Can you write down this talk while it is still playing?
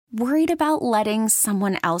Worried about letting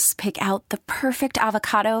someone else pick out the perfect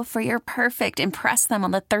avocado for your perfect impress them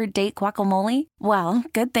on the third date guacamole? Well,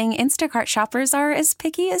 good thing Instacart shoppers are as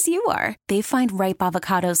picky as you are. They find ripe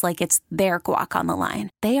avocados like it's their guac on the line.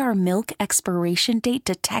 They are milk expiration date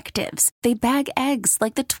detectives. They bag eggs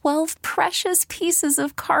like the 12 precious pieces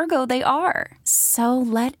of cargo they are. So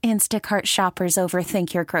let Instacart shoppers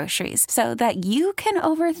overthink your groceries so that you can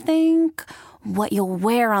overthink what you'll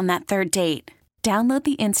wear on that third date. Download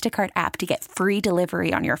the Instacart app to get free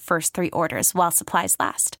delivery on your first 3 orders while supplies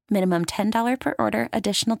last. Minimum $10 per order.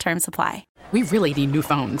 Additional terms apply. We really need new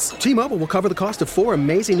phones. T-Mobile will cover the cost of 4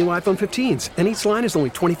 amazing new iPhone 15s, and each line is only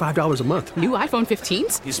 $25 a month. New iPhone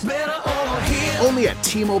 15s? It's better over here. Only at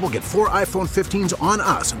T-Mobile, get 4 iPhone 15s on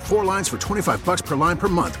us and 4 lines for $25 per line per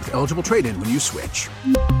month with eligible trade-in when you switch.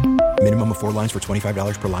 Minimum of 4 lines for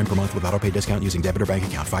 $25 per line per month with autopay discount using debit or bank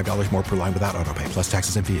account. $5 more per line without autopay, plus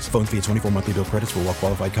taxes and fees. Phone fee at 24 monthly bill credits for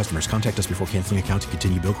well-qualified customers. Contact us before canceling account to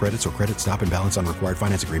continue bill credits or credit stop and balance on required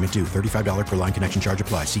finance agreement due. $35 per line connection charge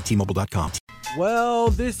applies. See T-Mobile.com. Well,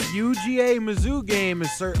 this UGA-Mizzou game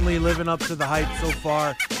is certainly living up to the hype so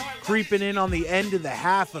far. Creeping in on the end of the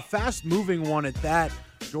half, a fast-moving one at that.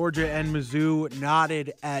 Georgia and Mizzou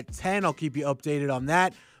knotted at 10. I'll keep you updated on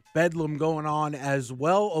that. Bedlam going on as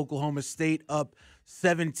well. Oklahoma State up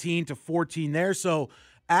 17-14 there. So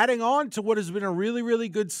adding on to what has been a really, really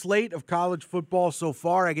good slate of college football so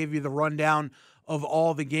far. I gave you the rundown of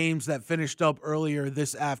all the games that finished up earlier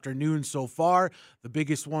this afternoon so far. The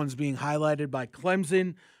biggest ones being highlighted by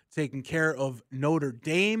Clemson taking care of Notre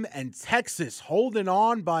Dame, and Texas holding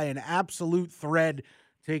on by an absolute thread,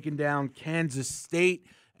 taking down Kansas State.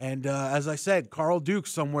 And as I said, Carl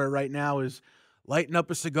Dukes somewhere right now is lighting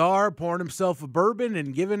up a cigar, pouring himself a bourbon,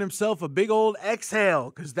 and giving himself a big old exhale,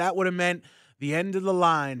 because that would have meant the end of the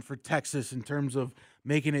line for Texas in terms of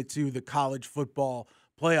making it to the college football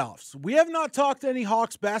playoffs. We have not talked any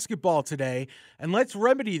Hawks basketball today, and let's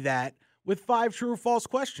remedy that with 5 true or false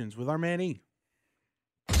questions with our man E.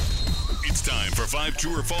 It's time for 5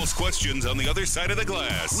 true or false questions on the other side of the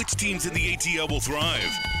glass. Which teams in the ATL will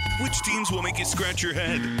thrive? Which teams will make you scratch your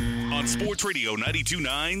head? On Sports Radio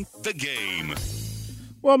 92.9, The Game.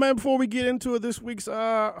 Well, man, before we get into it, this week's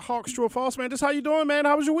Hawks true or false, man, just how you doing, man?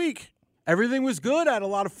 How was your week? Everything was good. I had a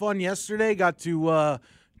lot of fun yesterday. Got to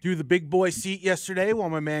do the big boy seat yesterday while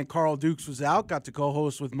my man Carl Dukes was out. Got to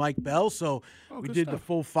co-host with Mike Bell. So we did the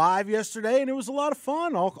full 5 yesterday, and it was a lot of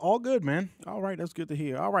fun. All good, man. All right, that's good to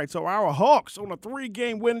hear. All right, so our Hawks on a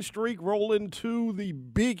 3-game winning streak roll into the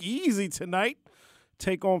Big Easy tonight.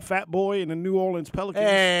 Take on Fat Boy and the New Orleans Pelicans.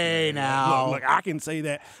 Hey, now. Look, I can say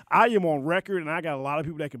that. I am on record, and I got a lot of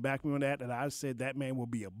people that can back me on that I said that man will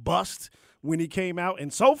be a bust when he came out.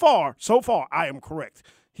 And so far, I am correct.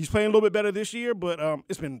 He's playing a little bit better this year, but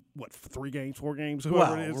it's been, 3 games, 4 games,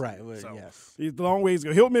 whoever it is. Right, so yes. He's a long ways to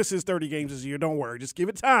go. He'll miss his 30 games this year. Don't worry. Just give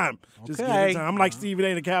it time. Just give it time. I'm like Stephen A.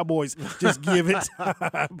 and the Cowboys. Just give it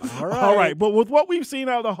time. All right. But with what we've seen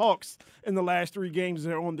out of the Hawks in the last 3 games,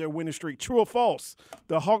 they're on their winning streak. True or false?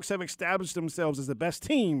 The Hawks have established themselves as the best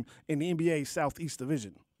team in the NBA Southeast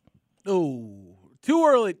Division. Oh, too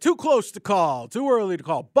early. Too close to call. Too early to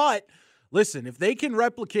call. But listen, if they can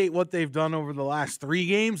replicate what they've done over the last 3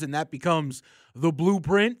 games, and that becomes the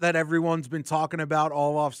blueprint that everyone's been talking about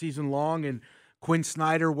all offseason long, and Quinn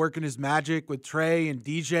Snyder working his magic with Trae and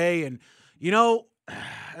DJ, and,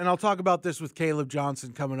 and I'll talk about this with Caleb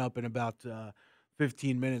Johnson coming up in about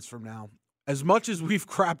 15 minutes from now. As much as we've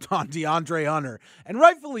crapped on DeAndre Hunter, and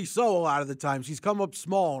rightfully so a lot of the times, he's come up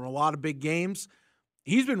small in a lot of big games.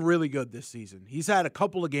 He's been really good this season. He's had a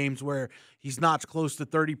couple of games where he's notched close to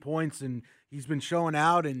 30 points, and he's been showing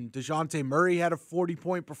out, and DeJounte Murray had a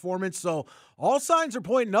 40-point performance. So all signs are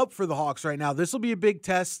pointing up for the Hawks right now. This will be a big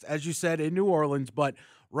test, as you said, in New Orleans. But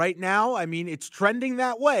right now, I mean, it's trending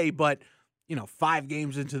that way. But, 5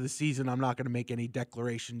 games into the season, I'm not going to make any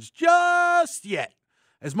declarations just yet,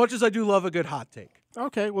 as much as I do love a good hot take.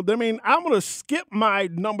 Okay, well, I'm going to skip my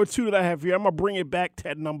number 2 that I have here. I'm going to bring it back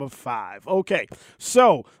to number 5. Okay,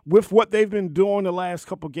 so with what they've been doing the last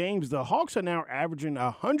couple games, the Hawks are now averaging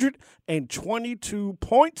 122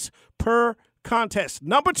 points per contest.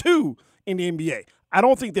 Number 2 in the NBA. I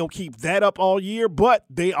don't think they'll keep that up all year, but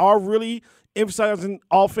they are really emphasizing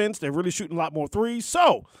offense. They're really shooting a lot more threes.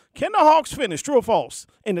 So can the Hawks finish, true or false,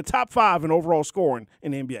 in the top 5 in overall scoring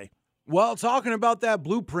in the NBA? Well, talking about that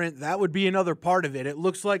blueprint, that would be another part of it. It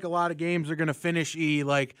looks like a lot of games are going to finish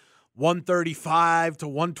like 135 to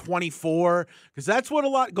 124, because that's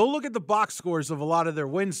what go look at the box scores of a lot of their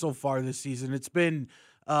wins so far this season. It's been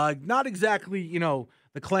not exactly,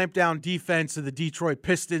 clampdown defense of the Detroit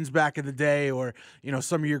Pistons back in the day, or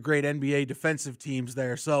some of your great NBA defensive teams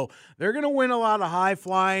there. So they're going to win a lot of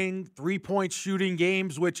high-flying, three-point shooting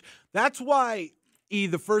games, which that's why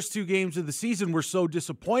the first two games of the season were so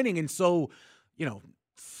disappointing and so,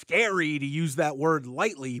 scary, to use that word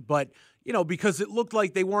lightly, but because it looked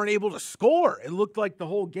like they weren't able to score. It looked like the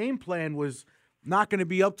whole game plan was not going to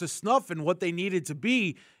be up to snuff and what they needed to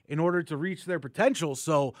be in order to reach their potential.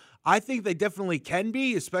 So I think they definitely can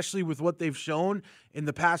be, especially with what they've shown in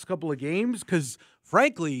the past couple of games, because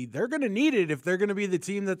frankly, they're going to need it if they're going to be the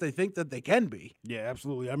team that they think that they can be. Yeah,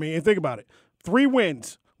 absolutely. I mean, and think about it. 3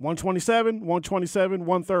 wins. 127, 127,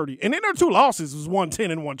 130. And then their 2 losses was 110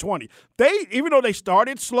 and 120. Even though they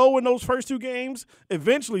started slow in those first 2 games,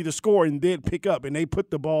 eventually the scoring did pick up and they put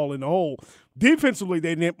the ball in the hole. Defensively,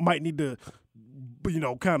 they might need to,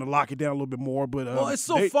 kind of lock it down a little bit more. But well, it's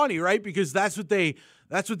so funny, right? Because that's what they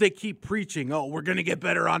keep preaching. Oh, we're going to get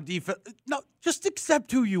better on defense. No, just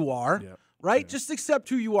accept who you are. Yeah. Right? Yeah. Just accept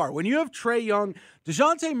who you are. When you have Trae Young,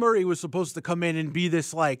 DeJounte Murray was supposed to come in and be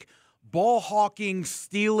this ball hawking,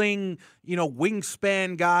 stealing,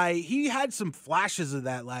 wingspan guy. He had some flashes of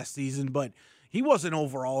that last season, but he wasn't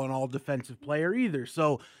overall an all-defensive player either.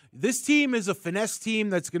 So this team is a finesse team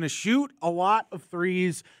that's going to shoot a lot of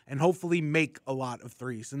threes and hopefully make a lot of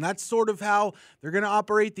threes. And that's sort of how they're going to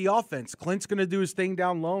operate the offense. Clint's going to do his thing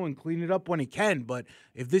down low and clean it up when he can. But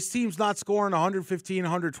if this team's not scoring 115,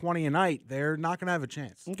 120 a night, they're not going to have a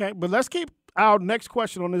chance. Okay, but let's keep our next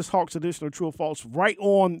question on this Hawks edition of True or False right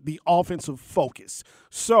on the offensive focus.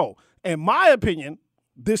 So, in my opinion,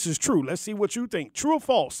 this is true. Let's see what you think. True or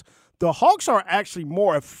false? The Hawks are actually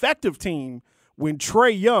more effective team when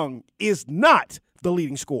Trae Young is not the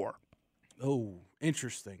leading scorer. Oh,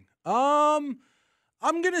 interesting. I'm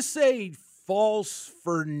going to say false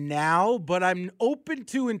for now, but I'm open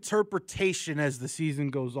to interpretation as the season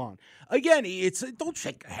goes on. Again, don't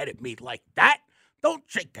shake your head at me like that. Don't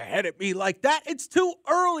shake your head at me like that. It's too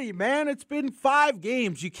early, man. It's been 5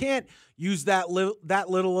 games. You can't use that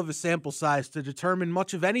little of a sample size to determine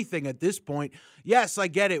much of anything at this point. Yes, I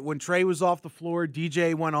get it. When Trae was off the floor,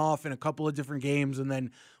 DJ went off in a couple of different games, and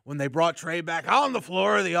then when they brought Trae back on the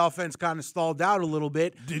floor, the offense kind of stalled out a little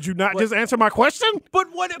bit. Did you not just answer my question?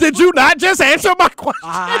 Did you not just answer my question?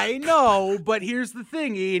 I know, but here's the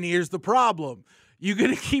thing, Ian. Here's the problem. You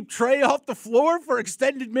going to keep Trae off the floor for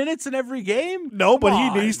extended minutes in every game? No, but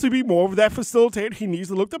he needs to be more of that facilitator. He needs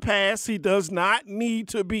to look to pass. He does not need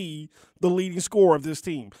to be the leading scorer of this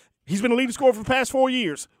team. He's been the leading scorer for the past 4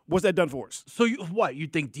 years. What's that done for us? So you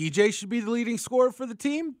think DJ should be the leading scorer for the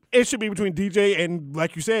team? It should be between DJ and,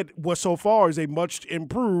 like you said, what so far is a much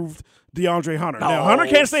improved DeAndre Hunter. Now, Hunter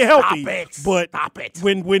can't stay healthy, but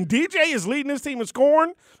when DJ is leading this team in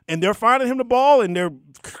scoring and they're finding him the ball and they're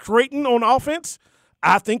creating on offense,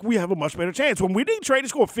 I think we have a much better chance. When we need Trae to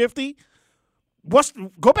score 50,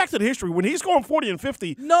 go back to the history. When he's scoring 40 and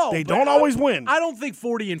 50, they don't always win. I don't think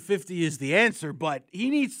 40 and 50 is the answer, but he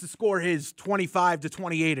needs to score his 25 to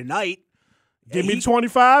 28 a night. Give me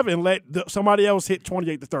 25 and let somebody else hit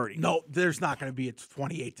 28 to 30. No, there's not going to be a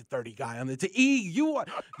 28 to 30 guy on the team. You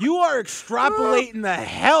are extrapolating the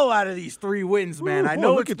hell out of these 3 wins, man. I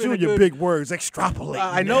know. Look at you and your big words. Extrapolate.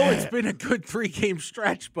 I know it's been a good 3-game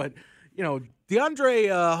stretch, but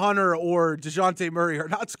DeAndre Hunter or DeJounte Murray are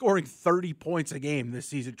not scoring 30 points a game this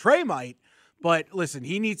season. Trae might, but listen,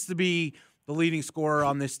 he needs to be the leading scorer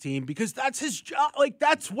on this team because that's his job.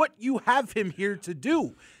 That's what you have him here to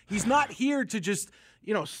do. He's not here to just,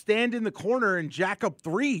 stand in the corner and jack up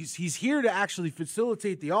threes. He's here to actually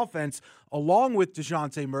facilitate the offense along with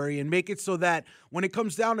DeJounte Murray and make it so that when it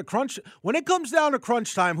comes down to crunch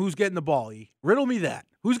time, who's getting the ball? Riddle me that.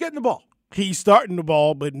 Who's getting the ball? He's starting the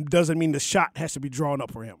ball, but it doesn't mean the shot has to be drawn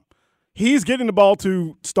up for him. He's getting the ball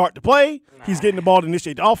to start the play. He's getting the ball to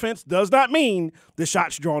initiate the offense. Does not mean the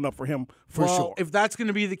shot's drawn up for him for sure. If that's going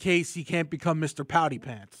to be the case, he can't become Mr. Pouty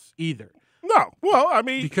Pants either. No. Well, I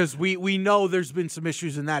mean. Because we know there's been some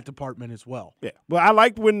issues in that department as well. Yeah. Well, I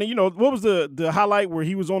liked when, what was the highlight where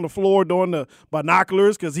he was on the floor doing the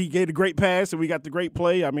binoculars because he gave a great pass and we got the great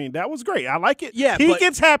play. I mean, that was great. I like it. Yeah. He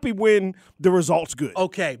gets happy when the result's good.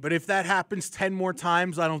 Okay. But if that happens 10 more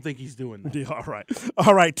times, I don't think he's doing that. Yeah,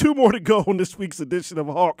 all right. 2 more to go on this week's edition of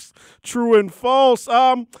Hawks True and False.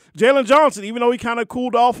 Jalen Johnson, even though he kind of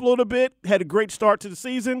cooled off a little bit, had a great start to the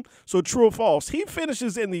season. So true or false, he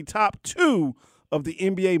finishes in the top 2 of the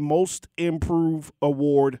NBA Most Improved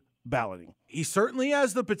Award balloting. He certainly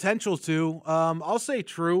has the potential to. I'll say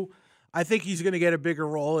true. I think he's going to get a bigger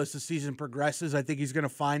role as the season progresses. I think he's going to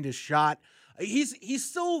find his shot. He's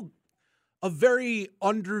still a very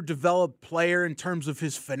underdeveloped player in terms of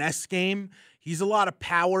his finesse game. He's a lot of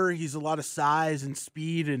power. He's a lot of size and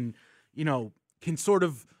speed and, can sort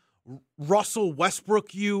of Russell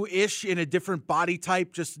Westbrook you-ish in a different body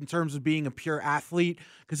type just in terms of being a pure athlete,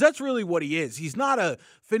 because that's really what he is. He's not a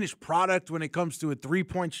finished product when it comes to a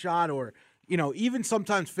three-point shot or, even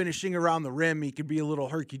sometimes finishing around the rim. He could be a little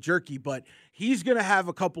herky-jerky, but he's going to have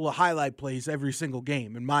a couple of highlight plays every single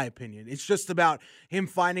game, in my opinion. It's just about him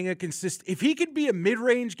finding a consistent – if he could be a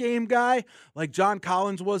mid-range game guy like John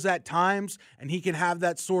Collins was at times, and he can have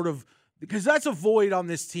that sort of – because that's a void on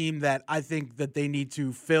this team that I think that they need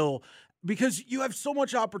to fill, because you have so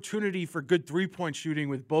much opportunity for good three-point shooting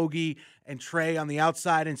with Bogey and Trae on the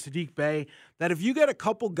outside and Sadiq Bey, that if you get a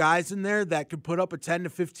couple guys in there that could put up a 10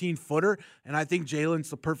 to 15-footer, and I think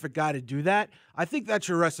Jalen's the perfect guy to do that, I think that's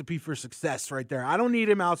your recipe for success right there. I don't need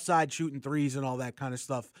him outside shooting threes and all that kind of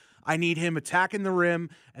stuff. I need him attacking the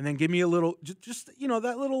rim and then give me a little, just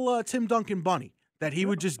that little Tim Duncan bunny that he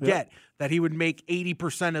would just get, that he would make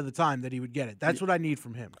 80% of the time that he would get it. That's what I need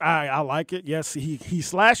from him. I like it. Yes, he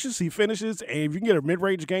slashes, he finishes, and if you can get a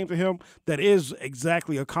mid-range game to him, that is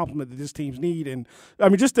exactly a compliment that this team's need. And,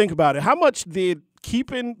 just think about it. How much did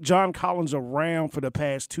keeping John Collins around for the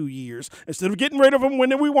past 2 years, instead of getting rid of him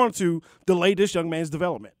when we wanted to, delay this young man's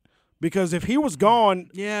development? Because if he was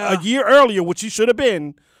gone a year earlier, which he should have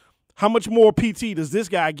been, how much more PT does this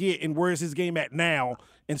guy get, and where is his game at now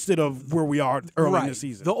instead of where we are early in the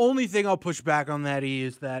season? The only thing I'll push back on that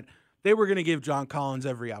is that they were going to give John Collins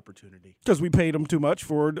every opportunity. Because we paid him too much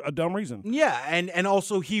for a dumb reason. Yeah, and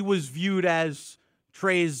also he was viewed as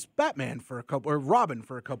Trae's Batman or Robin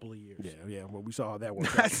for a couple of years. Yeah. Well, we saw how that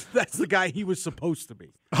worked. That's the guy he was supposed to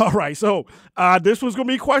be. All right, so this was going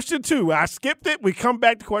to be question 2. I skipped it. We come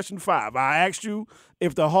back to question 5. I asked you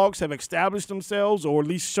if the Hawks have established themselves or at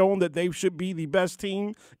least shown that they should be the best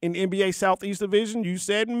team in the NBA Southeast Division. You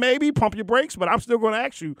said maybe, pump your brakes, but I'm still going to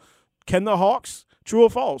ask you, can the Hawks, true or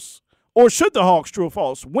false, or should the Hawks, true or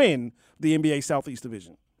false, win the NBA Southeast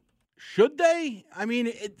Division? Should they?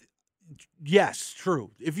 Yes, true.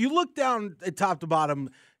 If you look down at top to bottom,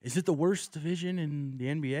 is it the worst division in the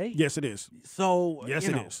NBA? Yes, it is. So, yes,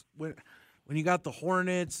 it is. When you got the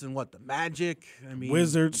Hornets and the Magic,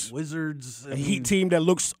 Wizards, a Heat team that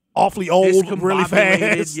looks awfully old, really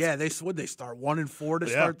fast. Yeah, they start 1-4 to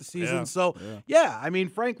start the season. Yeah, so,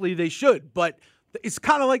 frankly, they should. But it's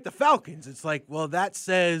kind of like the Falcons. It's like, well, that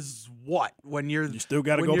says what? When you still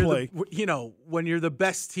got to go play. When you're the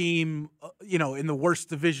best team, in the worst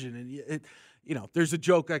division. And there's a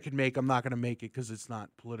joke I could make. I'm not going to make it because it's not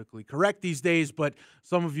politically correct these days. But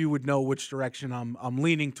some of you would know which direction I'm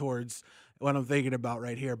leaning towards what I'm thinking about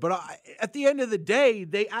right here. But at the end of the day,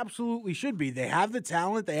 they absolutely should be. They have the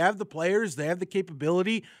talent. They have the players. They have the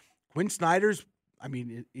capability. Quinn Snyder's,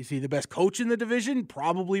 is he the best coach in the division?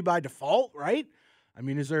 Probably by default, right?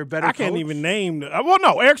 Is there a better coach? I can't even name –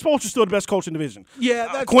 no, Eric Spoelstra's still the best coach in the division. Yeah,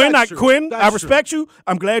 that's true. Quinn, that's I respect you.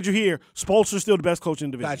 I'm glad you're here. Spoelstra's still the best coach in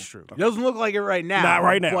the division. That's true. Okay. It doesn't look like it right now. Not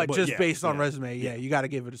right now. But just based on resume, you got to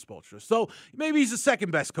give it to Spoelstra. So maybe he's the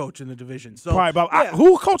second best coach in the division. So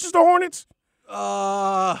who coaches the Hornets?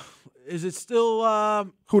 Is it still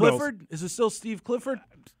Clifford? Knows? Is it still Steve Clifford?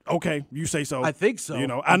 Okay, you say so. I think so.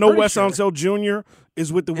 I know Wes Unseld Jr.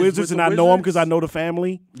 is with the Wizards, and I know him because I know the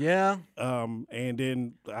family. Yeah. And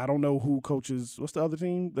then I don't know who coaches. What's the other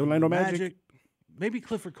team? The Orlando Magic. Maybe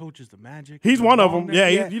Clifford coaches the Magic. He's one of them.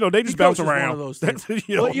 Yeah, they just bounce around. One of those things. But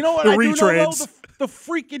you know what? I do know the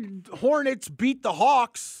freaking Hornets beat the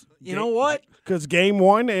Hawks. You know what? Because game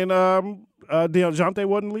 1 and DeJounte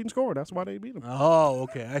wasn't leading scorer. That's why they beat him. Oh,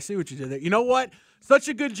 okay. I see what you did there. You know what? Such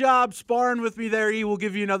a good job sparring with me there, E. We'll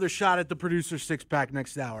give you another shot at the producer six-pack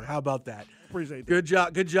next hour. How about that? Appreciate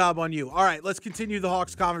that. Good job on you. All right, let's continue the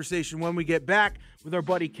Hawks conversation when we get back with our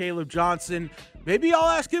buddy Caleb Johnson. Maybe I'll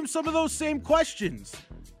ask him some of those same questions.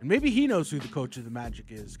 And maybe he knows who the coach of the Magic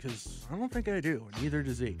is, because I don't think I do, and neither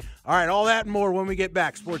does he. All right, all that and more when we get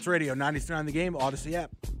back. Sports Radio 93.9 The Game, Odyssey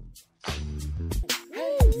app.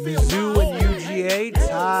 Mizzou and UGA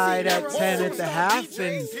tied at 10 at the half.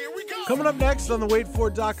 And coming up next on the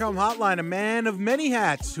WaitFor.com hotline, a man of many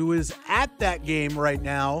hats who is at that game right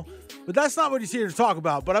now. But that's not what he's here to talk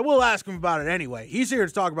about. But I will ask him about it anyway. He's here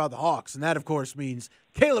to talk about the Hawks. And that, of course, means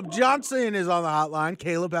Caleb Johnson is on the hotline.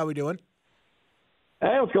 Caleb, how we doing?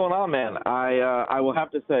 Hey, what's going on, man? I will have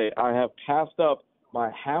to say I have passed up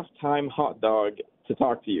my halftime hot dog to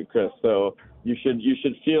talk to you, Chris. So you should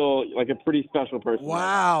feel like a pretty special person.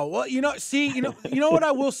 Wow. Well, you know what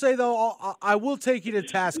I will say though. I will take you to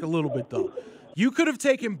task a little bit though. You could have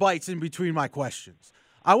taken bites in between my questions.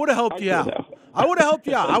 I would have helped you out. I would have helped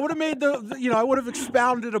you out. I would have made I would have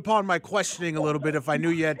expounded upon my questioning a little bit if I knew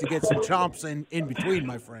you had to get some chomps in between,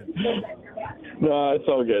 my friend. No, it's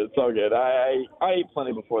all good. It's all good. I ate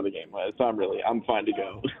plenty before the game, so I'm fine to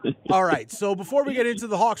go. All right, so before we get into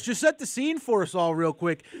the Hawks, just set the scene for us all real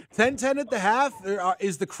quick. 10-10 at the half.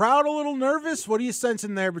 Is the crowd a little nervous? What are you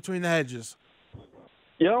sensing there between the hedges?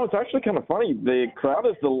 It's actually kind of funny. The crowd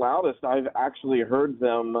is the loudest I've actually heard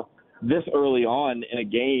them this early on in a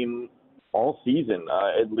game all season,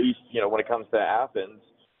 at least, when it comes to Athens.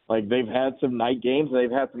 Like, they've had some night games.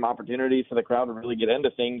 They've had some opportunities for the crowd to really get into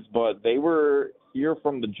things, but they were here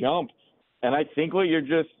from the jump. And I think what you're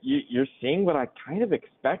seeing what I kind of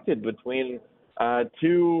expected between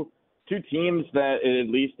two teams that,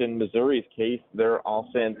 at least in Missouri's case, their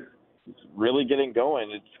offense is really getting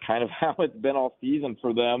going. It's kind of how it's been all season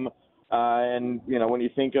for them. And, when you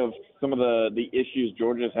think of some of the issues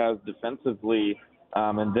Georgia has defensively,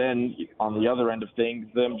 and then on the other end of things,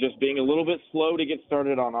 them just being a little bit slow to get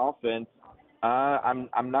started on offense,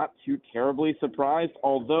 I'm not too terribly surprised,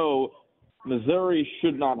 although Missouri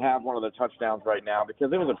should not have one of the touchdowns right now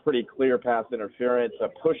because it was a pretty clear pass interference, a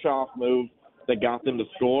push-off move that got them to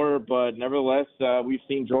score. But nevertheless, we've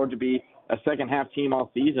seen Georgia be a second-half team all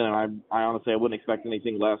season, and I honestly wouldn't expect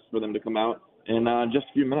anything less for them to come out in just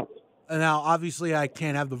a few minutes. Now, obviously, I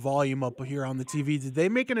can't have the volume up here on the TV. Did they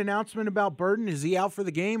make an announcement about Burden? Is he out for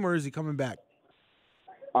the game, or is he coming back?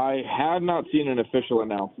 I have not seen an official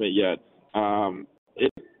announcement yet.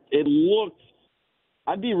 It looked –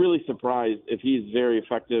 I'd be really surprised if he's very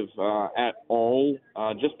effective at all,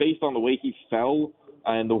 just based on the way he fell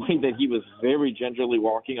and the way that he was very gingerly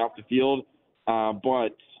walking off the field.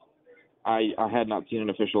 But I had not seen an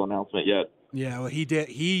official announcement yet. Yeah, well, he did.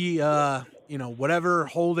 He, whatever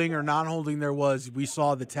holding or non-holding there was, we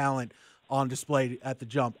saw the talent on display at the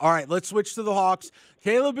jump. All right, let's switch to the Hawks.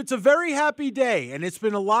 Caleb, it's a very happy day, and it's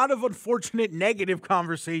been a lot of unfortunate negative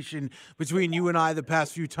conversation between you and I the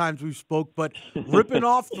past few times we've spoke, but ripping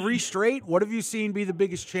off 3 straight, what have you seen be the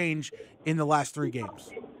biggest change in the last 3 games?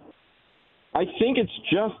 I think it's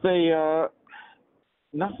just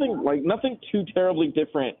nothing too terribly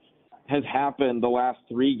different has happened the last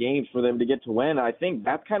 3 games for them to get to win. I think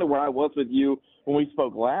that's kind of where I was with you when we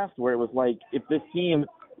spoke last, where it was like if this team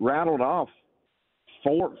rattled off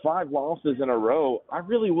 4 or 5 losses in a row, I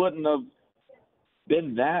really wouldn't have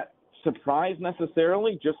been that surprised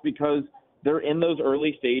necessarily, just because they're in those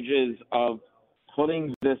early stages of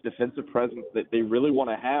putting this defensive presence that they really want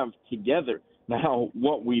to have together. Now,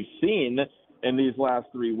 what we've seen in these last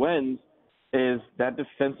 3 wins is that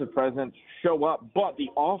defensive presence show up, but the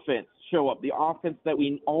offense show up. The offense that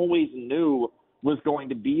we always knew was going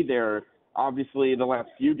to be there. Obviously, the last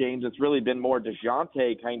few games, it's really been more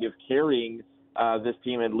DeJounte kind of carrying this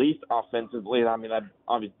team, at least offensively. I mean, that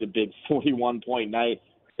obviously the big 41-point night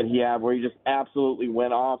that he had where he just absolutely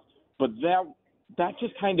went off. But that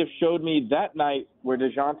just kind of showed me that night where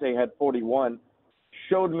DeJounte had 41,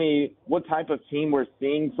 showed me what type of team we're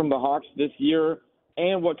seeing from the Hawks this year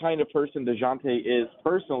and what kind of person DeJounte is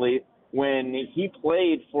personally. When he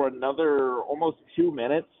played for another almost 2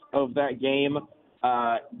 minutes of that game,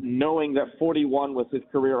 knowing that 41 was his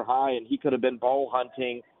career high and he could have been ball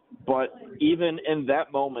hunting. But even in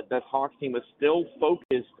that moment, that Hawks team was still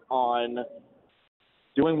focused on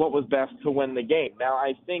doing what was best to win the game. Now,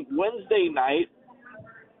 I think Wednesday night,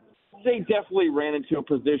 they definitely ran into a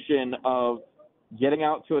position of getting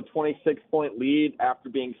out to a 26-point lead after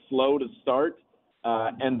being slow to start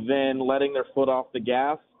and then letting their foot off the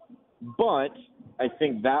gas. But I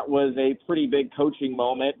think that was a pretty big coaching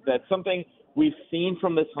moment. That's something we've seen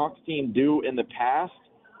from this Hawks team do in the past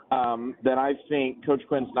that I think Coach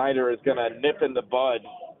Quinn Snyder is going to nip in the bud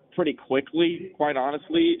pretty quickly, quite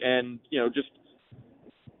honestly. And, just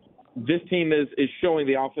this team is showing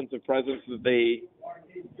the offensive presence that they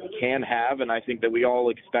can have, and I think that we all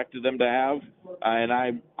expected them to have. And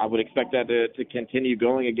I would expect that to continue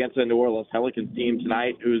going against the New Orleans Pelicans team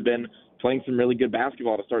tonight, who's been playing some really good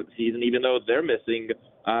basketball to start the season, even though they're missing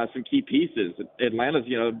some key pieces. Atlanta's,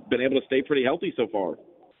 been able to stay pretty healthy so far.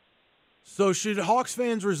 So should Hawks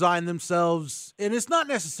fans resign themselves? And it's not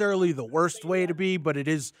necessarily the worst way to be, but it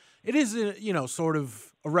is sort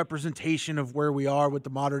of a representation of where we are with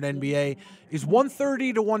the modern NBA. Is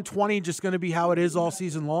 130 to 120 just going to be how it is all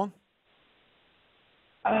season long?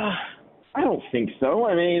 I don't think so.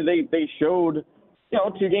 I mean, they showed,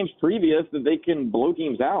 2 games previous that they can blow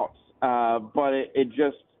teams out. But it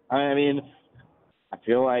just, I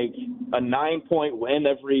feel like a 9-point win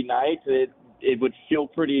every night, it would feel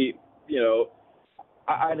pretty,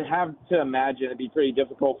 I'd have to imagine it'd be pretty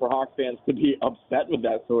difficult for Hawks fans to be upset with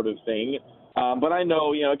that sort of thing. But I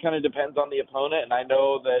know, it kind of depends on the opponent, and I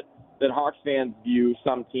know that Hawks fans view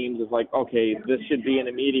some teams as like, okay, this should be an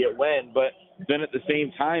immediate win. But then at the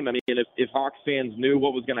same time, I mean, if Hawks fans knew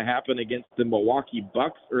what was going to happen against the Milwaukee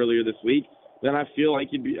Bucks earlier this week, then I feel like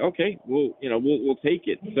you'd be okay. We'll take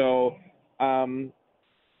it. So,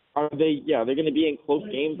 are they? Yeah, they're going to be in close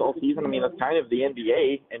games all season. I mean, that's kind of the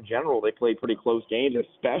NBA in general. They play pretty close games,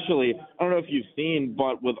 especially. I don't know if you've seen,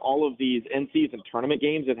 but with all of these in-season tournament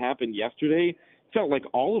games that happened yesterday, it felt like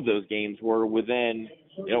all of those games were within,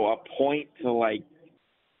 a point to like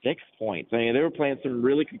 6 points. I mean, they were playing some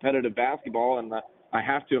really competitive basketball, and I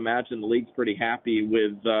have to imagine the league's pretty happy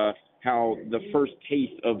with how the first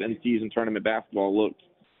taste of in-season tournament basketball looked.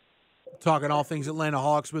 Talking all things Atlanta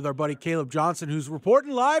Hawks with our buddy Caleb Johnson, who's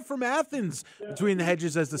reporting live from Athens between the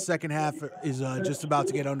hedges as the second half is just about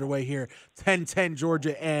to get underway here. 10-10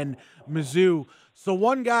 Georgia and Mizzou. So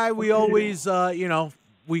one guy we always,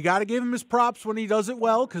 we got to give him his props when he does it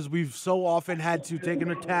well, because we've so often had to take him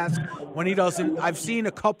to task when he doesn't. I've seen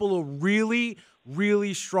a couple of really,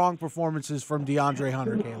 really strong performances from DeAndre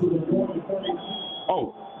Hunter, Caleb.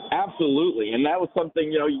 Oh, absolutely. And that was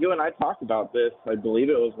something, you and I talked about this, I believe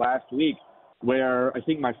it was last week, where I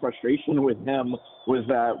think my frustration with him was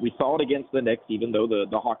that we saw it against the Knicks, even though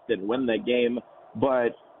the Hawks didn't win that game.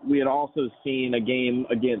 But we had also seen a game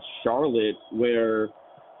against Charlotte where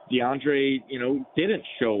DeAndre, didn't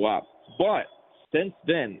show up. But since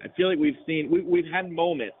then, I feel like we've had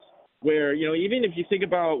moments where, even if you think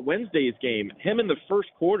about Wednesday's game, him in the first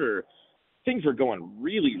quarter, things were going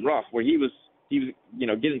really rough, where he was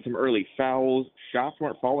getting some early fouls. Shots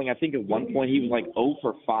weren't falling. I think at one point he was like 0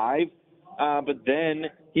 for 5. But then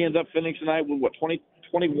he ends up finishing the night with,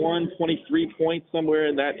 21, 23 points, somewhere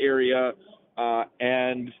in that area.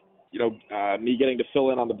 Me getting to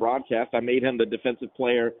fill in on the broadcast, I made him the defensive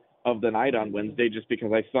player of the night on Wednesday just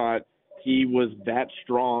because I thought he was that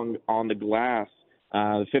strong on the glass.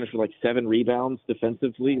 Finished with like 7 rebounds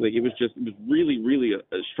defensively. Like it was really, really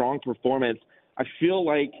a strong performance. I feel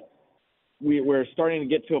like we're starting to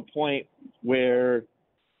get to a point where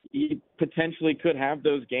he potentially could have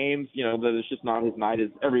those games, that it's just not his night. As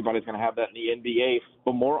everybody's going to have that in the NBA.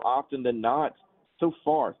 But more often than not, so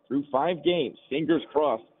far, through 5 games, fingers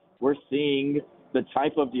crossed, we're seeing the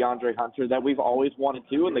type of DeAndre Hunter that we've always wanted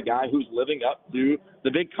to, and the guy who's living up to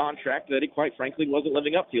the big contract that he quite frankly wasn't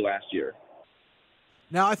living up to last year.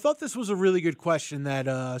 Now, I thought this was a really good question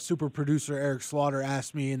that super producer Eric Slaughter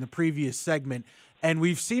asked me in the previous segment, and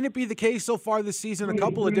we've seen it be the case so far this season a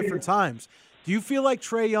couple of different times. Do you feel like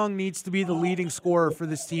Trae Young needs to be the leading scorer for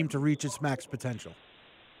this team to reach its max potential?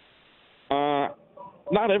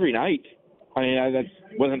 Not every night. I mean,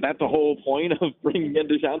 wasn't that the whole point of bringing in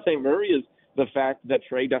DeJounte Murray, is the fact that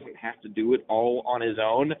Trae doesn't have to do it all on his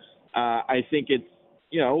own. I think it's,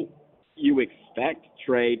 you expect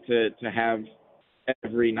Trae to have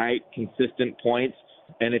every night consistent points.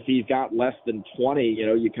 And if he's got less than 20,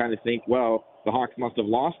 you kind of think, well, the Hawks must have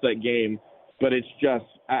lost that game. But it's just,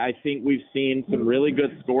 I think we've seen some really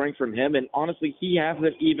good scoring from him. And honestly, he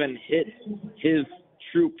hasn't even hit his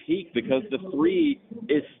true peak because the three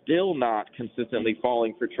is still not consistently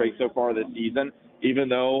falling for Trae so far this season, even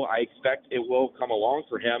though I expect it will come along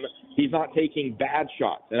for him. He's not taking bad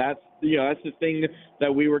shots. And that's the thing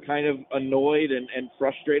that we were kind of annoyed and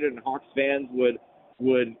frustrated, and Hawks fans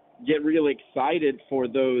would get really excited for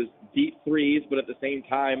those deep threes, but at the same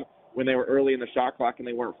time, when they were early in the shot clock and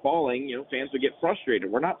they weren't falling, fans would get frustrated.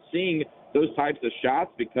 We're not seeing those types of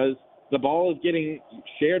shots because the ball is getting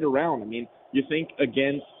shared around. I mean, you think I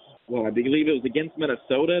believe it was against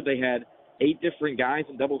Minnesota, they had 8 different guys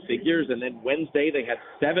in double figures, and then Wednesday they had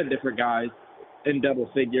 7 different guys in double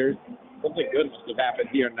figures. Something good must have happened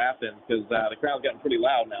here in Athens because the crowd's getting pretty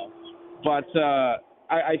loud now. But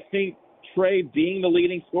I think Trae being the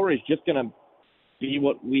leading scorer is just going to be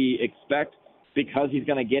what we expect because he's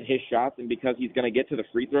going to get his shots and because he's going to get to the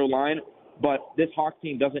free throw line. But this Hawks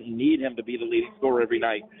team doesn't need him to be the leading scorer every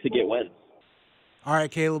night to get wins. All right,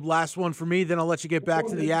 Caleb, last one for me, then I'll let you get back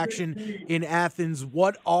to the action in Athens.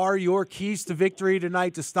 What are your keys to victory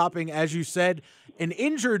tonight to stopping, as you said, an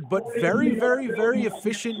injured but very, very, very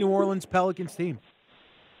efficient New Orleans Pelicans team?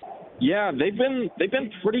 Yeah, they've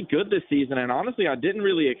been pretty good this season, and honestly, I didn't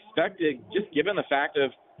really expect it, just given the fact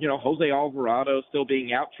of, Jose Alvarado still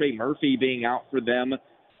being out, Trey Murphy being out for them.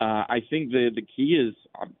 I think the key is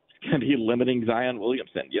going to be limiting Zion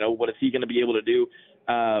Williamson. What is he going to be able to do?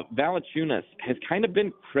 Valanciunas has kind of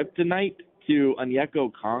been kryptonite to Onyeka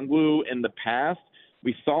Okongwu in the past.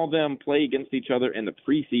 We saw them play against each other in the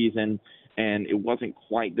preseason, and it wasn't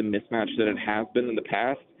quite the mismatch that it has been in the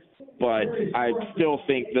past. But I still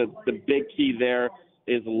think that the big key there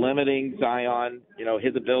is limiting Zion,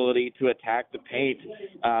 his ability to attack the paint,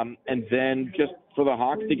 and then just for the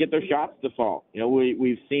Hawks to get their shots to fall.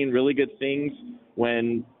 We've seen really good things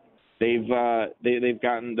when they've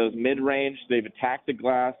gotten those mid-range, they've attacked the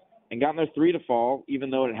glass and gotten their three to fall, even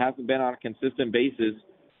though it hasn't been on a consistent basis.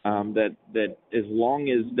 That as long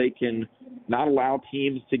as they can not allow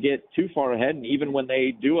teams to get too far ahead, and even when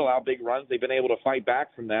they do allow big runs, they've been able to fight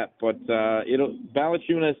back from that. But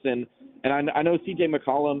Valanciunas and I know C.J.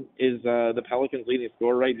 McCollum is the Pelicans' leading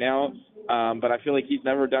scorer right now, but I feel like he's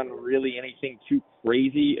never done really anything too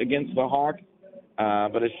crazy against the Hawks.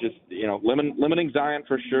 But it's just limiting Zion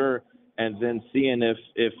for sure, and then seeing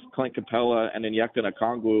if Clint Capella and Onyeka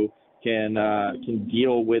Okongwu can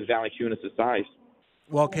deal with Valanciunas' size.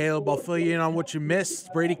 Well, Caleb, I'll fill you in on what you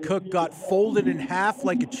missed. Brady Cook got folded in half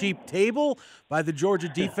like a cheap table by the Georgia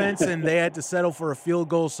defense, and they had to settle for a field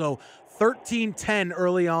goal. So 13-10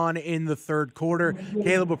 early on in the third quarter.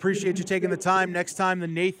 Caleb, appreciate you taking the time. Next time, the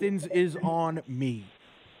Nathans is on me.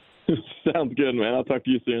 Sounds good, man. I'll talk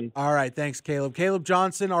to you soon. All right, thanks, Caleb. Caleb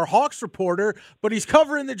Johnson, our Hawks reporter, but he's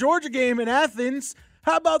covering the Georgia game in Athens.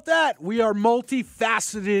 How about that? We are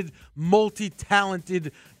multifaceted,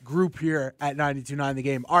 multi-talented group here at 92.9 The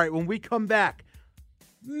Game. All right, when we come back,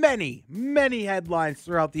 many headlines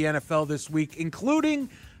throughout the NFL this week, including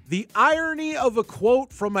the irony of a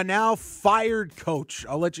quote from a now fired coach.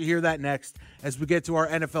 I'll let you hear that next as we get to our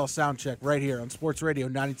NFL soundcheck right here on Sports Radio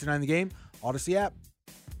 92.9 The Game, Odyssey app.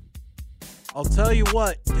 I'll tell you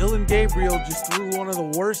what, Dylan Gabriel just threw one of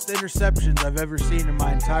the worst interceptions I've ever seen in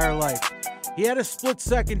my entire life. He had a split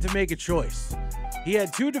second to make a choice. He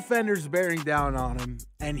had two defenders bearing down on him,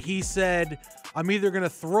 and he said, I'm either going to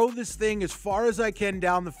throw this thing as far as I can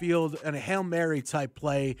down the field in a Hail Mary type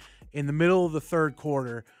play in the middle of the third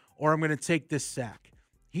quarter, or I'm going to take this sack.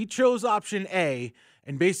 He chose option A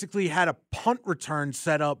and basically had a punt return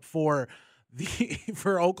set up for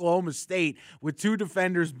Oklahoma State with two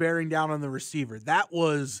defenders bearing down on the receiver. That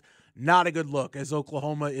was not a good look as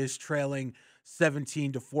Oklahoma is trailing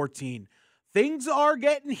 17-14. Things are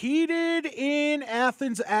getting heated in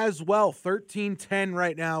Athens as well. 13-10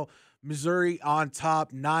 right now. Missouri on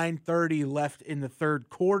top. 9:30 left in the third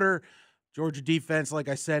quarter. Georgia defense, like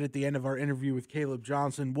I said at the end of our interview with Caleb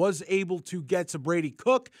Johnson, was able to get to Brady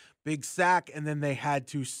Cook. Big sack, and then they had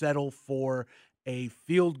to settle for a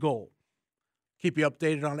field goal. Keep you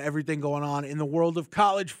updated on everything going on in the world of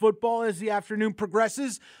college football as the afternoon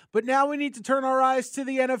progresses. But now we need to turn our eyes to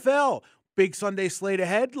the NFL. Big Sunday slate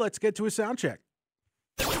ahead. Let's get to a sound check.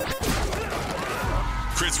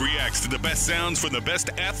 Chris reacts to the best sounds from the best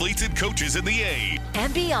athletes and coaches in the A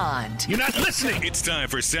and beyond. You're not listening. It's time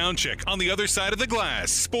for sound check on the other side of the glass.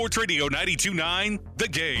 Sports Radio 92.9 The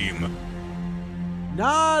Game.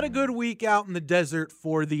 Not a good week out in the desert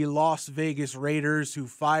for the Las Vegas Raiders, who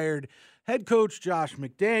fired head coach Josh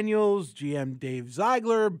McDaniels, GM Dave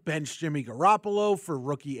Ziegler, benched Jimmy Garoppolo for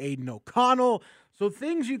rookie Aiden O'Connell. So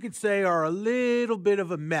things you could say are a little bit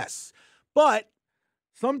of a mess. But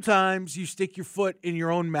sometimes you stick your foot in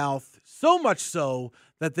your own mouth, so much so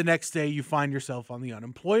that the next day you find yourself on the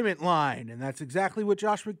unemployment line. And that's exactly what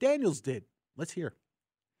Josh McDaniels did. Let's hear.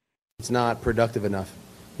 It's not productive enough.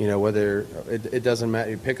 Whether it doesn't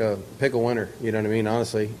matter. You pick a winner. You know what I mean?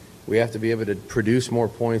 Honestly, we have to be able to produce more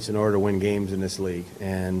points in order to win games in this league.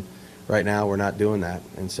 And right now we're not doing that.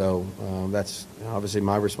 And so that's obviously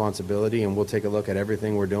my responsibility, and we'll take a look at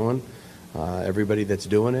everything we're doing, everybody that's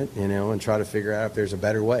doing it, and try to figure out if there's a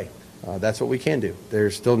better way. That's what we can do.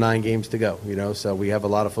 There's still 9 games to go, so we have a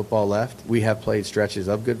lot of football left. We have played stretches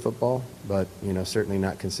of good football, but, certainly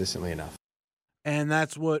not consistently enough. And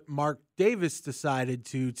that's what Mark Davis decided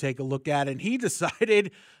to take a look at. And he decided,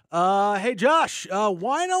 hey, Josh,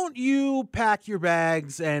 why don't you pack your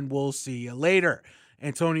bags and we'll see you later.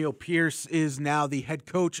 Antonio Pierce is now the head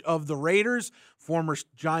coach of the Raiders, former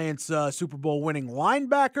Giants Super Bowl winning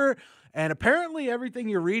linebacker. And apparently everything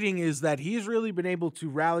you're reading is that he's really been able to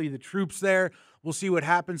rally the troops there. We'll see what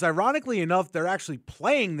happens. Ironically enough, they're actually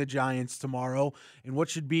playing the Giants tomorrow in what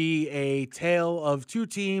should be a tale of two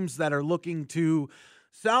teams that are looking to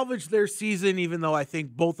salvage their season, even though I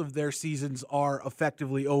think both of their seasons are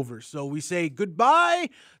effectively over. So we say goodbye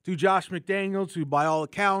to Josh McDaniels, who by all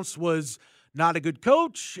accounts was not a good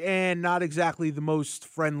coach and not exactly the most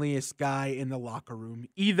friendliest guy in the locker room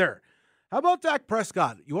either. How about Dak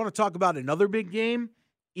Prescott? You want to talk about another big game?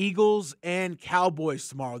 Eagles and Cowboys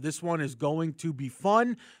tomorrow. This one is going to be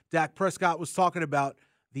fun. Dak Prescott was talking about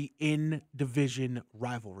the in-division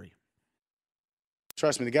rivalry.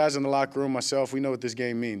 Trust me, the guys in the locker room, myself, we know what this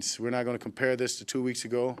game means. We're not going to compare this to 2 weeks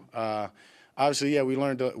ago. Obviously, yeah, we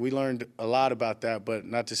learned a lot about that, but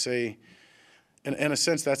not to say in a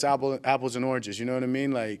sense, that's apples and oranges. You know what I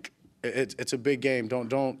mean? Like, it's a big game.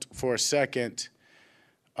 Don't for a second,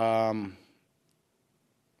 even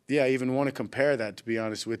want to compare that, to be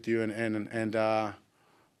honest with you. And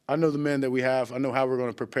I know the men that we have. I know how we're going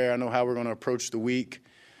to prepare. I know how we're going to approach the week.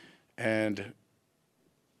 And,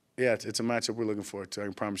 yeah, it's a matchup we're looking forward to. I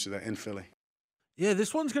can promise you that, in Philly. Yeah,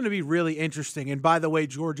 this one's going to be really interesting. And by the way,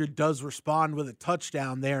 Georgia does respond with a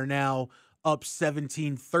touchdown. They are now up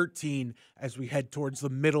 17-13 as we head towards the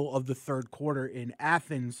middle of the third quarter in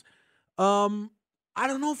Athens. I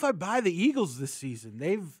don't know if I buy the Eagles this season.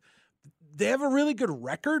 They have a really good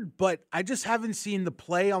record, but I just haven't seen the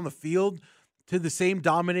play on the field to the same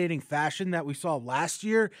dominating fashion that we saw last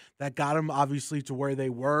year that got them obviously to where they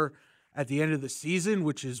were at the end of the season,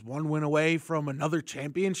 which is one win away from another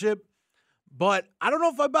championship. But I don't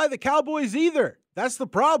know if I buy the Cowboys either. That's the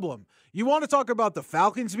problem. You want to talk about the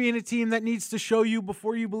Falcons being a team that needs to show you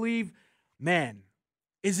before you believe? Man,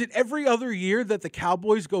 is it every other year that the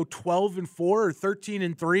Cowboys go 12-4 or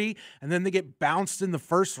 13-3 and then they get bounced in the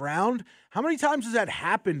first round? How many times has that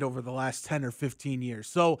happened over the last 10 or 15 years?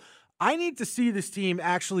 So I need to see this team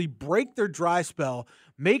actually break their dry spell,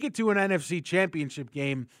 make it to an NFC championship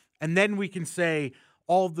game, and then we can say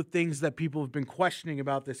all of the things that people have been questioning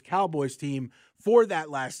about this Cowboys team for that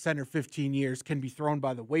last 10 or 15 years can be thrown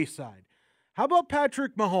by the wayside. How about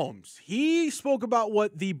Patrick Mahomes? He spoke about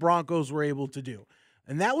what the Broncos were able to do,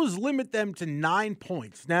 and that was limit them to 9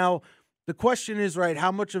 points. Now, the question is, right,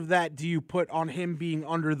 how much of that do you put on him being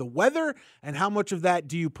under the weather, and how much of that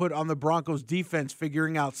do you put on the Broncos defense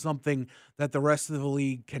figuring out something that the rest of the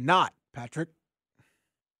league cannot? Patrick?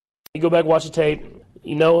 You go back, watch the tape,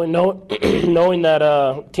 knowing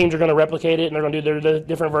that teams are going to replicate it and they're going to do their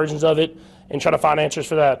different versions of it and try to find answers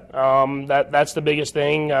for that. That's the biggest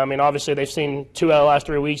thing. I mean, obviously they've seen 2 out of the last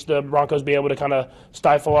 3 weeks the Broncos be able to kind of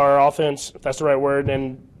stifle our offense, if that's the right word,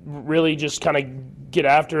 and really just kind of get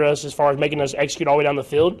after us as far as making us execute all the way down the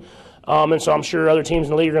field. And so I'm sure other teams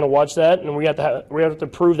in the league are going to watch that, and we have to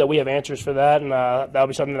prove that we have answers for that, and that'll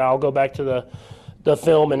be something that I'll go back to the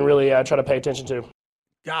film and really try to pay attention to.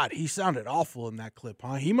 God, he sounded awful in that clip,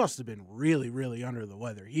 huh? He must have been really, really under the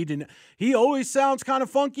weather. He always sounds kind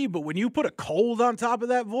of funky, but when you put a cold on top of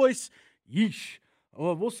that voice, yeesh.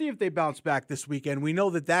 Well, we'll see if they bounce back this weekend. We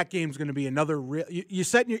know that game's going to be another real. You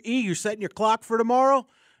setting you're setting your clock for tomorrow,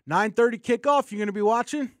 9:30 kickoff. You're going to be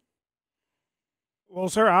watching. Well,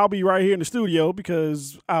 sir, I'll be right here in the studio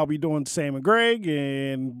because I'll be doing Sam and Greg,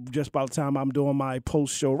 and just by the time I'm doing my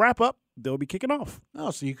post-show wrap-up, they'll be kicking off.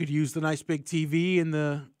 Oh, so you could use the nice big TV in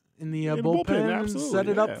the bullpen and set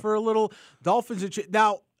it up for a little Dolphins.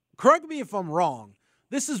 Now, correct me if I'm wrong.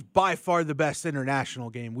 This is by far the best international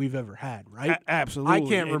game we've ever had, right? Absolutely. I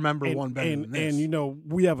can't remember one better than this.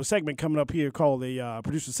 And, we have a segment coming up here called the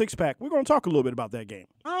Producer Six Pack. We're going to talk a little bit about that game.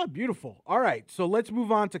 Ah, beautiful. All right, so let's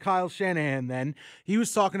move on to Kyle Shanahan then. He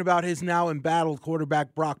was talking about his now embattled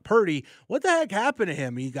quarterback, Brock Purdy. What the heck happened to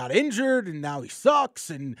him? He got injured, and now he sucks.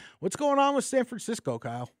 And what's going on with San Francisco,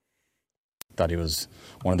 Kyle? Thought he was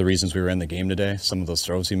one of the reasons we were in the game today. Some of those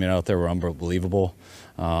throws he made out there were unbelievable.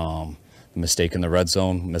 The mistake in the red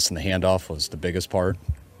zone, missing the handoff was the biggest part.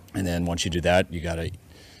 And then once you do that, you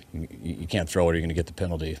can't throw it, you're going to get the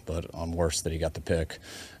penalty. But worse that he got the pick.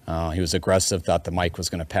 He was aggressive, thought the mic was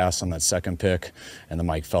going to pass on that second pick, and the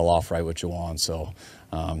mic fell off right with Juwan. So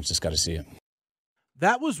just got to see it.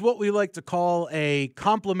 That was what we like to call a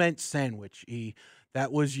compliment sandwich, E.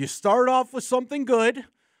 That was you start off with something good,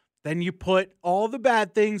 then you put all the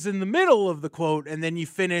bad things in the middle of the quote, and then you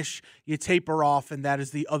finish, you taper off, and that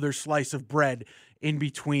is the other slice of bread in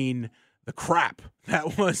between the crap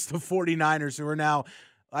that was the 49ers, who are now,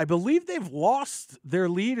 I believe they've lost their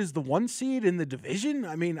lead as the 1 seed in the division.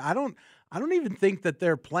 I mean, I don't even think that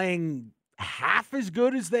they're playing half as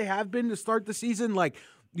good as they have been to start the season. Like,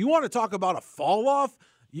 you want to talk about a fall off?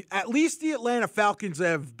 At least the Atlanta Falcons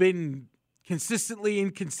have been consistently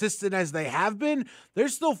inconsistent as they have been. They're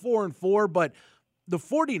still 4-4, but the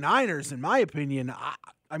 49ers, in my opinion,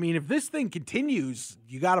 I mean, if this thing continues,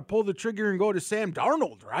 you got to pull the trigger and go to Sam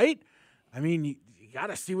Darnold, right? I mean, you got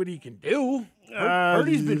to see what he can do.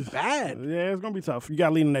 Purdy's been bad. Yeah, it's going to be tough. You got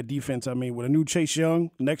to lean on that defense. I mean, with a new Chase Young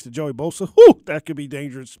next to Joey Bosa, whew, that could be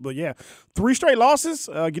dangerous. But, yeah, 3 straight losses.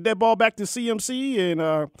 Get that ball back to CMC.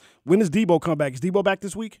 And when does Debo come back? Is Debo back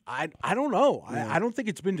this week? I don't know. Yeah. I don't think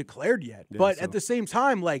it's been declared yet. Yeah, but at the same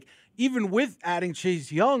time, like, even with adding Chase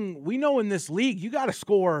Young, we know in this league you got to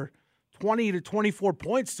score 20 to 24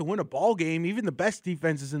 points to win a ball game. Even the best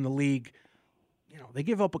defenses in the league, they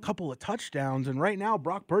give up a couple of touchdowns, and right now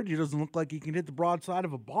Brock Purdy doesn't look like he can hit the broadside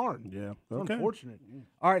of a barn. Yeah, it's unfortunate.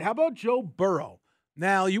 All right, how about Joe Burrow?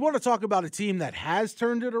 Now, you want to talk about a team that has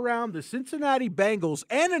turned it around, the Cincinnati Bengals,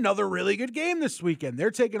 and another really good game this weekend. They're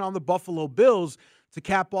taking on the Buffalo Bills to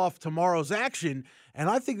cap off tomorrow's action, and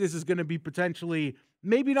I think this is going to be potentially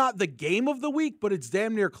maybe not the game of the week, but it's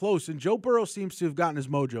damn near close, and Joe Burrow seems to have gotten his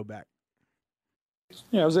mojo back.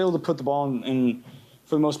 Yeah, I was able to put the ball in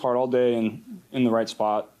for the most part all day in the right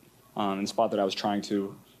spot, in the spot that I was trying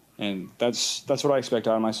to, and that's what I expect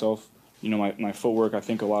out of myself. You know, my footwork I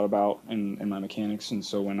think a lot about and my mechanics, and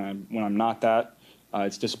so when I'm not that,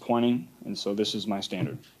 it's disappointing, and so this is my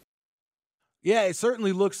standard. Yeah, it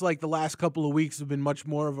certainly looks like the last couple of weeks have been much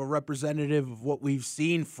more of a representative of what we've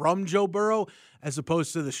seen from Joe Burrow as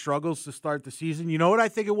opposed to the struggles to start the season. You know what I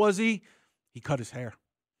think it was, He cut his hair.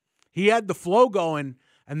 He had the flow going,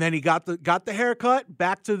 and then he got the haircut,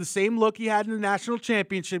 back to the same look he had in the national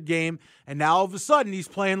championship game, and now all of a sudden he's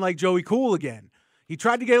playing like Joey Cool again. He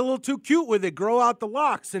tried to get a little too cute with it, grow out the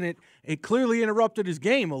locks, and it clearly interrupted his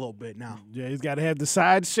game a little bit now. Yeah, he's got to have the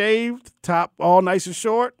sides shaved, top all nice and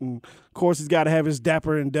short, and of course he's got to have his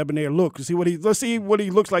dapper and debonair look. Let's see what he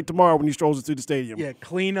looks like tomorrow when he strolls into the stadium. Yeah,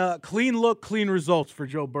 clean look, clean results for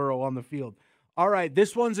Joe Burrow on the field. All right,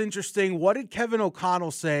 this one's interesting. What did Kevin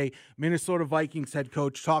O'Connell say, Minnesota Vikings head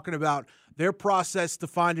coach, talking about their process to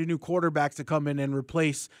find a new quarterback to come in and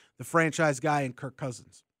replace the franchise guy in Kirk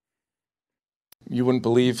Cousins? You wouldn't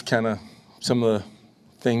believe kind of some of the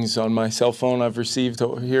things on my cell phone I've received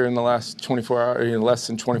here in the last 24 hours, less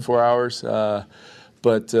than 24 hours.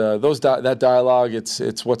 But that dialogue,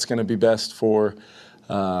 it's what's going to be best for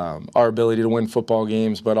our ability to win football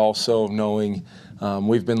games, but also knowing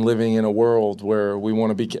we've been living in a world where we want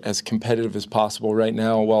to be as competitive as possible right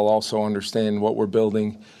now while also understanding what we're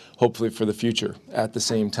building, hopefully for the future at the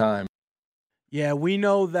same time. Yeah, we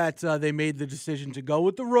know that they made the decision to go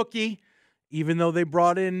with the rookie, even though they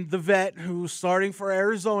brought in the vet who was starting for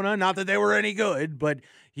Arizona. Not that they were any good, but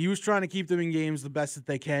he was trying to keep them in games the best that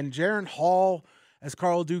they can. Jaron Hall, as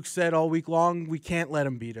Carl Duke said all week long, we can't let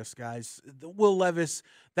him beat us, guys. Will Levis,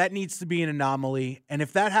 that needs to be an anomaly. And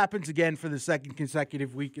if that happens again for the second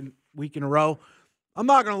consecutive week in a row, I'm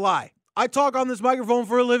not going to lie. I talk on this microphone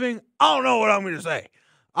for a living. I don't know what I'm going to say.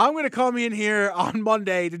 I'm going to come in here on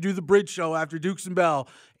Monday to do the bridge show after Dukes and Bell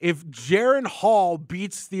if Jaron Hall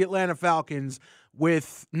beats the Atlanta Falcons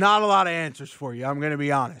with not a lot of answers for you. I'm going to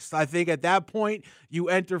be honest. I think at that point, you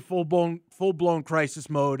enter full-blown crisis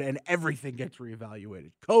mode and everything gets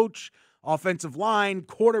reevaluated. Coach, offensive line,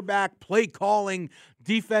 quarterback, play calling,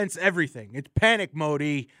 defense, everything. It's panic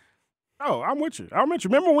mode. Oh, I'm with you.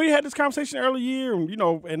 Remember when we had this conversation earlier year,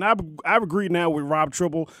 and I've agreed now with Rob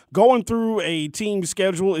Tribble. Going through a team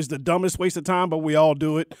schedule is the dumbest waste of time, but we all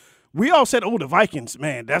do it. We all said, the Vikings,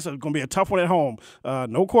 man, that's going to be a tough one at home.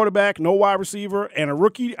 No quarterback, no wide receiver, and a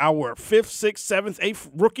rookie, our 5th, 6th, 7th,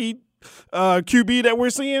 8th rookie QB that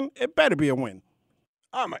we're seeing. It better be a win.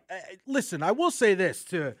 Listen, I will say this,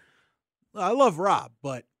 too. I love Rob,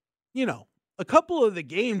 but, a couple of the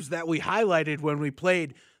games that we highlighted when we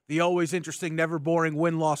played the always interesting, never boring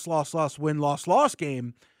win-loss, loss-loss, win-loss, loss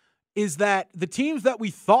game is that the teams that we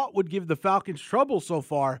thought would give the Falcons trouble so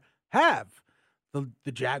far have.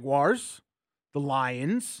 The Jaguars, the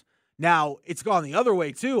Lions. Now, it's gone the other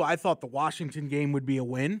way, too. I thought the Washington game would be a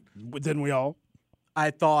win. Didn't we all?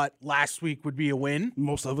 I thought last week would be a win.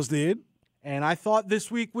 Most of us did. And I thought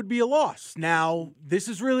this week would be a loss. Now, this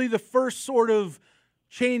is really the first sort of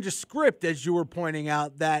change of script, as you were pointing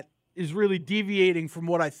out, that is really deviating from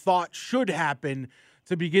what I thought should happen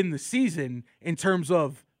to begin the season in terms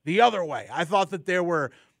of the other way. I thought that there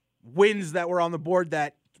were wins that were on the board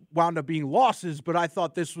that wound up being losses, but I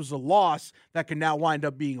thought this was a loss that can now wind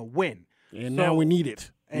up being a win. And now we need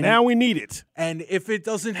it. Now we need it. And if it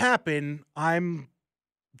doesn't happen,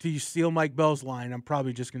 to steal Mike Bell's line, I'm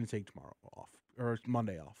probably just going to take tomorrow off or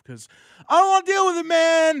Monday off because I don't want to deal with it,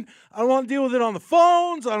 man. I don't want to deal with it on the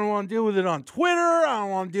phones. I don't want to deal with it on Twitter. I don't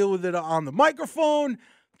want to deal with it on the microphone.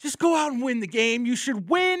 Just go out and win the game. You should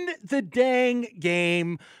win the dang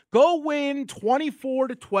game. Go win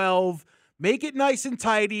 24-12. Make it nice and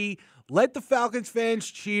tidy. Let the Falcons fans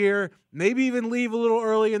cheer. Maybe even leave a little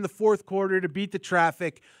early in the fourth quarter to beat the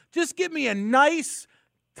traffic. Just give me a nice,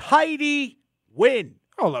 tidy win.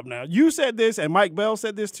 Hold up now. You said this, and Mike Bell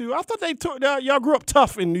said this too. I thought y'all grew up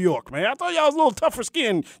tough in New York, man. I thought y'all was a little tougher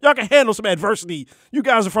skinned. Y'all can handle some adversity. You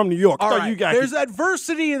guys are from New York. All right. There's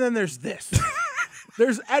adversity, and then there's this.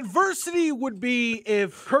 There's adversity would be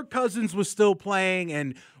if Kirk Cousins was still playing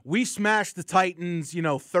and we smashed the Titans,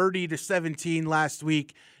 30-17 last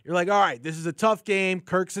week. You're like, all right, this is a tough game.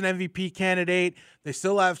 Kirk's an MVP candidate. They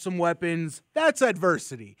still have some weapons. That's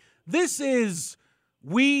adversity. This is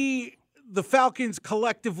the Falcons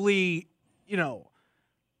collectively,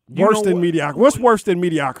 Worse than mediocrity. What's worse than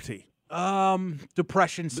mediocrity?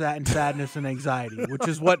 Depression, sadness, and anxiety, which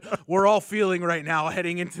is what we're all feeling right now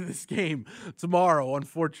heading into this game tomorrow,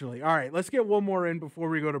 unfortunately. All right, let's get one more in before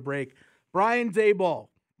we go to break. Brian Daboll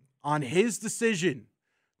on his decision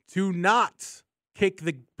to not kick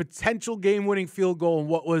the potential game-winning field goal in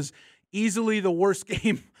what was easily the worst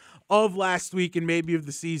game of last week and maybe of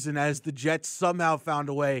the season, as the Jets somehow found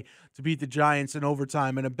a way to beat the Giants in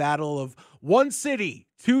overtime in a battle of one city,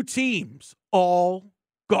 two teams, all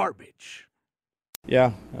garbage.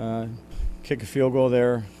 Yeah, kick a field goal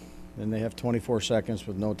there, then they have 24 seconds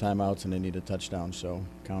with no timeouts and they need a touchdown, so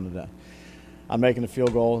counted that. I'm making a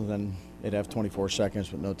field goal, then they'd have 24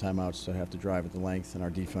 seconds with no timeouts, so they have to drive at the length, and our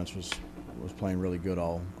defense was playing really good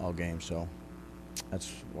all game, so that's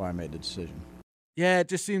why I made the decision. Yeah, it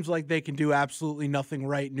just seems like they can do absolutely nothing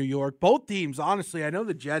right in New York. Both teams, honestly, I know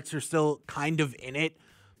the Jets are still kind of in it,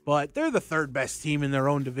 but they're the third best team in their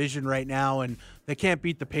own division right now, and they can't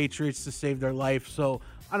beat the Patriots to save their life, so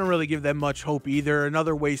I don't really give them much hope either.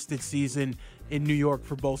 Another wasted season in New York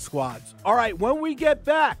for both squads. All right, when we get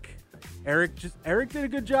back, Eric did a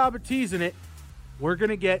good job of teasing it. We're going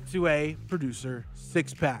to get to a producer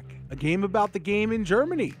six-pack, a game about the game in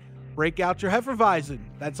Germany. Break out your Hefeweizen.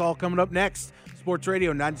 That's all coming up next. Sports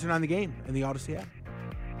Radio 92.9 The Game and the Odyssey app.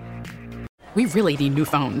 We really need new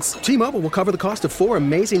phones. T-Mobile will cover the cost of 4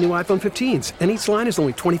 amazing new iPhone 15s, and each line is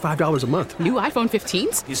only $25 a month. New iPhone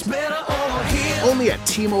 15s? It's better over here. Only at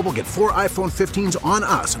T-Mobile, get 4 iPhone 15s on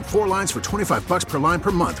us and 4 lines for $25 per line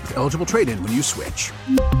per month with eligible trade-in when you switch.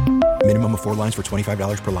 Minimum of 4 lines for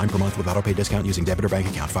 $25 per line per month with autopay discount using debit or bank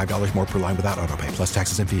account. $5 more per line without autopay, plus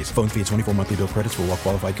taxes and fees. Phone fee at 24 monthly bill credits for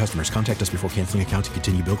well-qualified customers. Contact us before canceling account to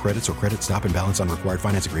continue bill credits or credit stop and balance on required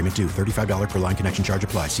finance agreement due. $35 per line connection charge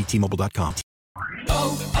applies. See T-Mobile.com.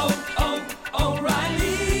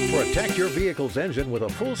 O'Reilly. Protect your vehicle's engine with a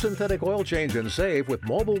full synthetic oil change and save with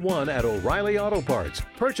Mobil 1 at O'Reilly Auto Parts.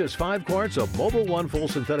 Purchase 5 quarts of Mobil 1 full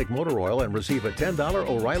synthetic motor oil and receive a $10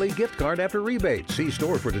 O'Reilly gift card after rebate. See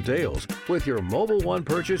store for details. With your Mobil 1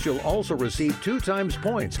 purchase, you'll also receive 2 times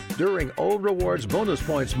points during O Rewards Bonus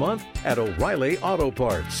Points Month at O'Reilly Auto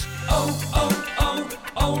Parts.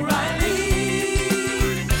 O'Reilly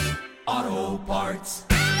Auto Parts.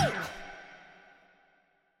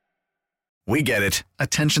 We get it.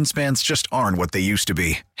 Attention spans just aren't what they used to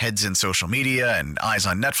be. Heads in social media and eyes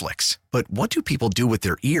on Netflix. But what do people do with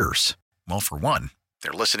their ears? Well, for one,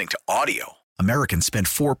 they're listening to audio. Americans spend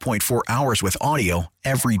 4.4 hours with audio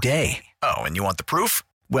every day. Oh, and you want the proof?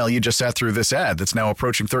 Well, you just sat through this ad that's now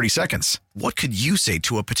approaching 30 seconds. What could you say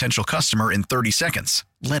to a potential customer in 30 seconds?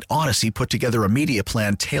 Let Odyssey put together a media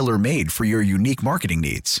plan tailor-made for your unique marketing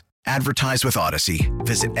needs. Advertise with Odyssey.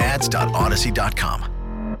 Visit ads.odyssey.com.